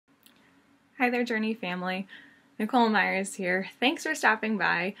Hi there, Journey family. Nicole Meyers here. Thanks for stopping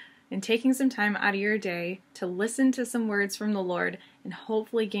by and taking some time out of your day to listen to some words from the Lord and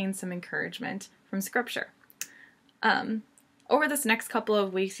hopefully gain some encouragement from Scripture. Over this next couple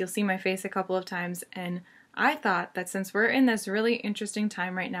of weeks, you'll see my face a couple of times, and I thought that since we're in this really interesting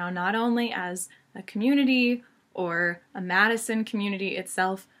time right now, not only as a community or a Madison community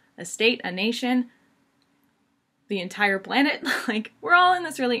itself, a state, a nation, the entire planet, we're all in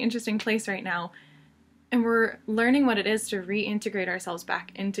this really interesting place right now, and we're learning what it is to reintegrate ourselves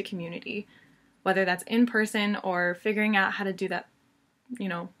back into community, whether that's in person or figuring out how to do that,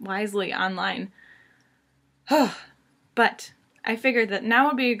 wisely online. But I figured that now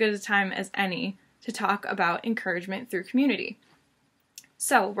would be as good a time as any to talk about encouragement through community.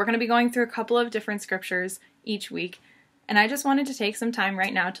 So we're going to be going through a couple of different scriptures each week, and I just wanted to take some time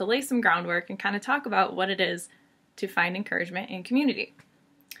right now to lay some groundwork and kind of talk about what it is to find encouragement in community.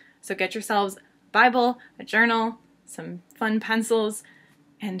 So get yourselves a Bible, a journal, some fun pencils,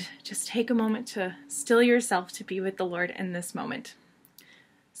 and just take a moment to still yourself to be with the Lord in this moment.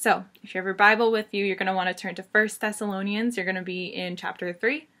 So if you have your Bible with you, you're going to want to turn to 1 Thessalonians. You're going to be in chapter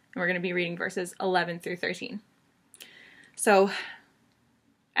 3, and we're going to be reading verses 11 through 13. So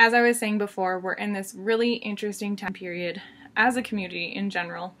as I was saying before, we're in this really interesting time period as a community in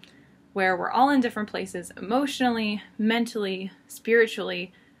general, where we're all in different places emotionally, mentally,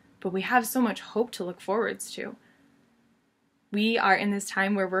 spiritually, but we have so much hope to look forwards to. We are in this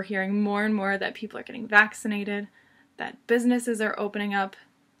time where we're hearing more and more that people are getting vaccinated, that businesses are opening up,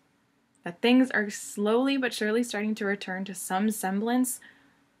 that things are slowly but surely starting to return to some semblance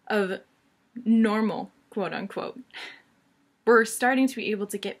of normal, quote unquote. We're starting to be able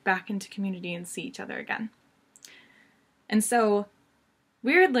to get back into community and see each other again. And so,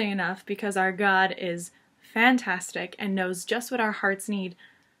 weirdly enough, because our God is fantastic and knows just what our hearts need,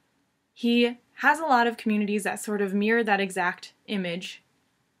 He has a lot of communities that sort of mirror that exact image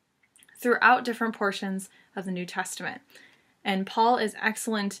throughout different portions of the New Testament. And Paul is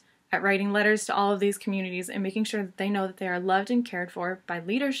excellent at writing letters to all of these communities and making sure that they know that they are loved and cared for by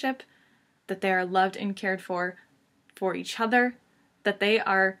leadership, that they are loved and cared for each other, that they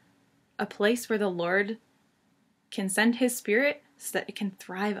are a place where the Lord can send His Spirit so that it can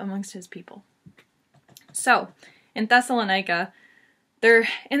thrive amongst His people. So, in Thessalonica, they're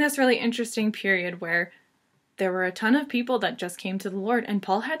in this really interesting period where there were a ton of people that just came to the Lord, and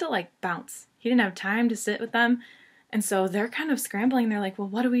Paul had to bounce. He didn't have time to sit with them, and so they're kind of scrambling. They're like, well,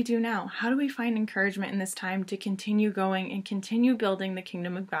 what do we do now? How do we find encouragement in this time to continue going and continue building the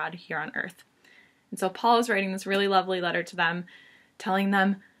kingdom of God here on earth? And so Paul is writing this really lovely letter to them, telling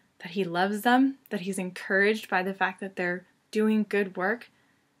them that he loves them, that he's encouraged by the fact that they're doing good work.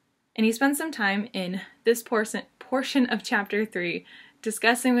 And he spends some time in this portion of chapter 3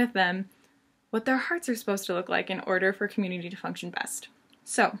 discussing with them what their hearts are supposed to look like in order for community to function best.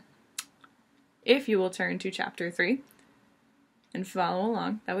 So, if you will turn to chapter 3 and follow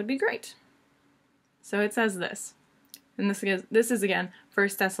along, that would be great. So it says this, and this is again 1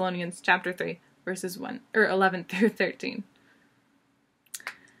 Thessalonians chapter 3, verses 11 through 13.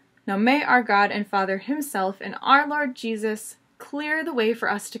 Now may our God and Father Himself and our Lord Jesus clear the way for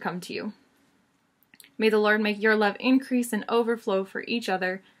us to come to you. May the Lord make your love increase and overflow for each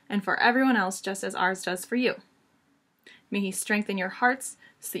other and for everyone else just as ours does for you. May He strengthen your hearts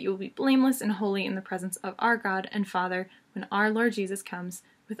so that you will be blameless and holy in the presence of our God and Father when our Lord Jesus comes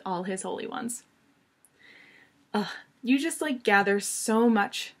with all His holy ones. You just gather so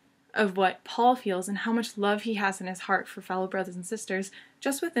much of what Paul feels and how much love he has in his heart for fellow brothers and sisters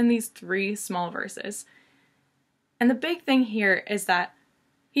just within these 3 small verses. And the big thing here is that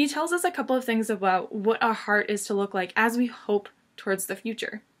he tells us a couple of things about what our heart is to look like as we hope towards the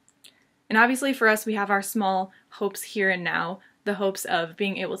future. And obviously for us, we have our small hopes here and now, the hopes of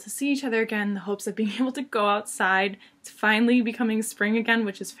being able to see each other again, the hopes of being able to go outside. It's finally becoming spring again,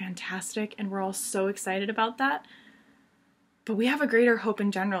 which is fantastic, and we're all so excited about that. But we have a greater hope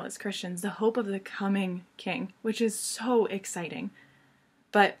in general as Christians, the hope of the coming King, which is so exciting.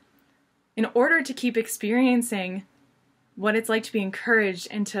 But in order to keep experiencing what it's like to be encouraged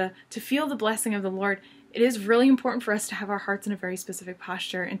and to feel the blessing of the Lord, it is really important for us to have our hearts in a very specific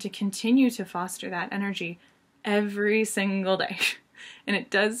posture and to continue to foster that energy every single day. And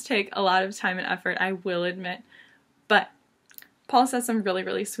it does take a lot of time and effort, I will admit. But Paul says some really,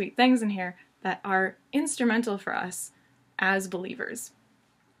 really sweet things in here that are instrumental for us as believers.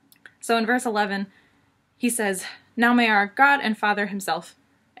 So in verse 11, he says, now may our God and Father Himself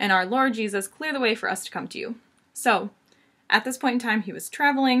and our Lord Jesus clear the way for us to come to you. So, at this point in time, he was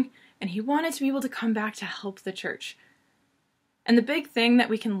traveling, and he wanted to be able to come back to help the church. And the big thing that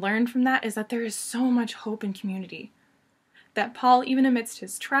we can learn from that is that there is so much hope in community. That Paul, even amidst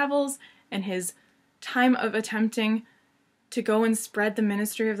his travels and his time of attempting to go and spread the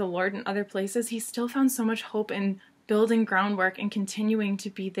ministry of the Lord in other places, he still found so much hope in building groundwork and continuing to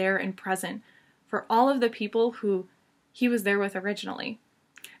be there and present for all of the people who he was there with originally.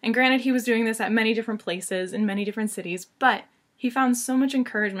 And granted, he was doing this at many different places in many different cities, but he found so much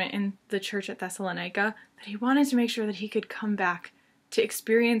encouragement in the church at Thessalonica that he wanted to make sure that he could come back to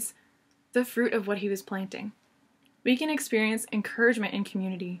experience the fruit of what he was planting. We can experience encouragement in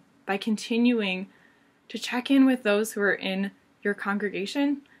community by continuing to check in with those who are in your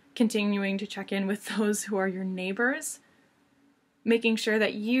congregation, continuing to check in with those who are your neighbors, making sure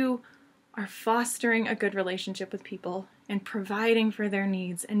that you are fostering a good relationship with people and providing for their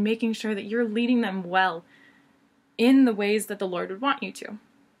needs and making sure that you're leading them well in the ways that the Lord would want you to.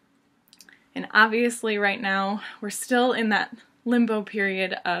 And obviously right now, we're still in that limbo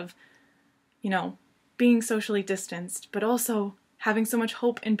period of, being socially distanced, but also having so much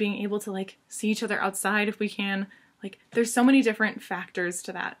hope in being able to see each other outside if we can. There's so many different factors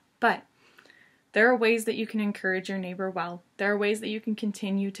to that, but there are ways that you can encourage your neighbor well. There are ways that you can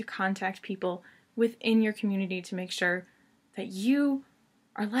continue to contact people within your community to make sure that you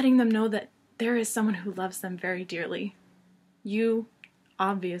are letting them know that there is someone who loves them very dearly. You,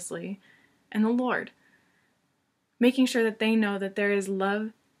 obviously, and the Lord. Making sure that they know that there is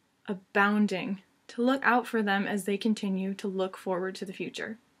love abounding to look out for them as they continue to look forward to the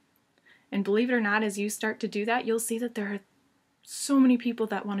future. And believe it or not, as you start to do that, you'll see that there are so many people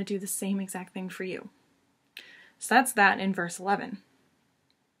that want to do the same exact thing for you. So that's that in verse 11.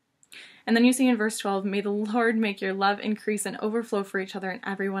 And then you see in verse 12, may the Lord make your love increase and overflow for each other and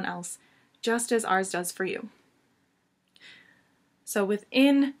everyone else, just as ours does for you. So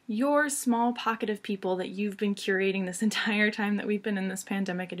within your small pocket of people that you've been curating this entire time that we've been in this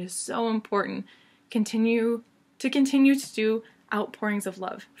pandemic, it is so important to continue to do outpourings of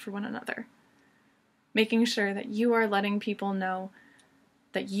love for one another. Making sure that you are letting people know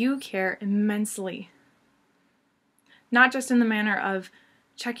that you care immensely. Not just in the manner of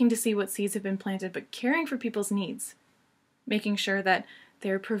checking to see what seeds have been planted, but caring for people's needs. Making sure that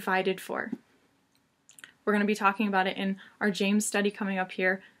they're provided for. We're going to be talking about it in our James study coming up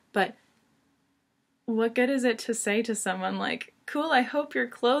here, but what good is it to say to someone cool, I hope you're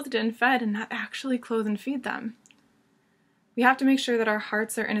clothed and fed, and not actually clothe and feed them? We have to make sure that our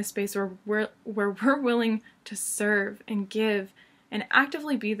hearts are in a space where we're willing to serve and give and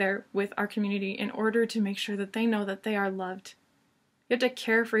actively be there with our community in order to make sure that they know that they are loved. We have to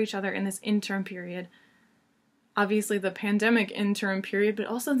care for each other in this interim period. Obviously the pandemic interim period, but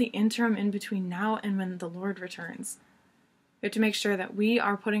also the interim in between now and when the Lord returns. We have to make sure that we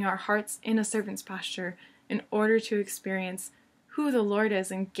are putting our hearts in a servant's posture in order to experience who the Lord is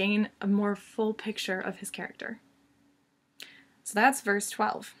and gain a more full picture of his character. So that's verse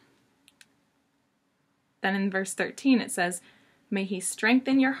 12. Then in verse 13 it says, may he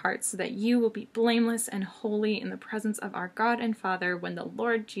strengthen your hearts so that you will be blameless and holy in the presence of our God and Father when the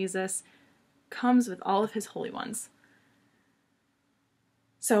Lord Jesus comes with all of his holy ones.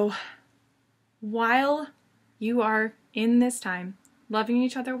 So while you are in this time loving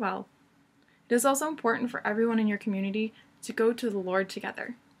each other well, it is also important for everyone in your community to go to the Lord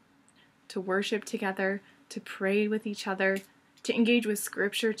together, to worship together, to pray with each other, to engage with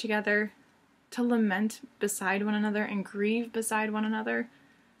scripture together, to lament beside one another and grieve beside one another.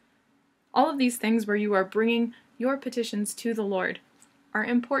 All of these things where you are bringing your petitions to the Lord are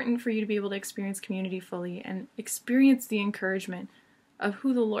important for you to be able to experience community fully and experience the encouragement of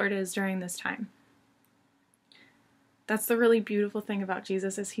who the Lord is during this time. That's the really beautiful thing about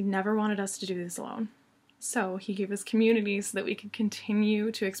Jesus, is he never wanted us to do this alone. So he gave us community so that we could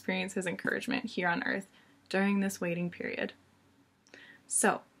continue to experience his encouragement here on earth during this waiting period.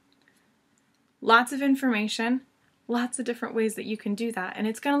 So, lots of information, lots of different ways that you can do that, and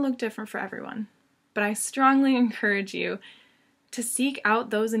it's going to look different for everyone. But I strongly encourage you to seek out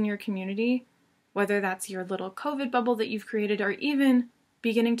those in your community, whether that's your little COVID bubble that you've created or even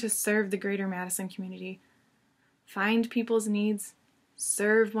beginning to serve the greater Madison community. Find people's needs,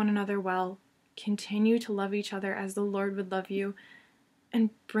 serve one another well, continue to love each other as the Lord would love you,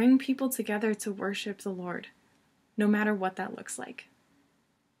 and bring people together to worship the Lord, no matter what that looks like.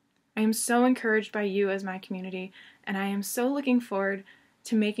 I am so encouraged by you as my community, and I am so looking forward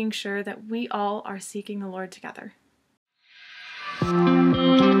to making sure that we all are seeking the Lord together.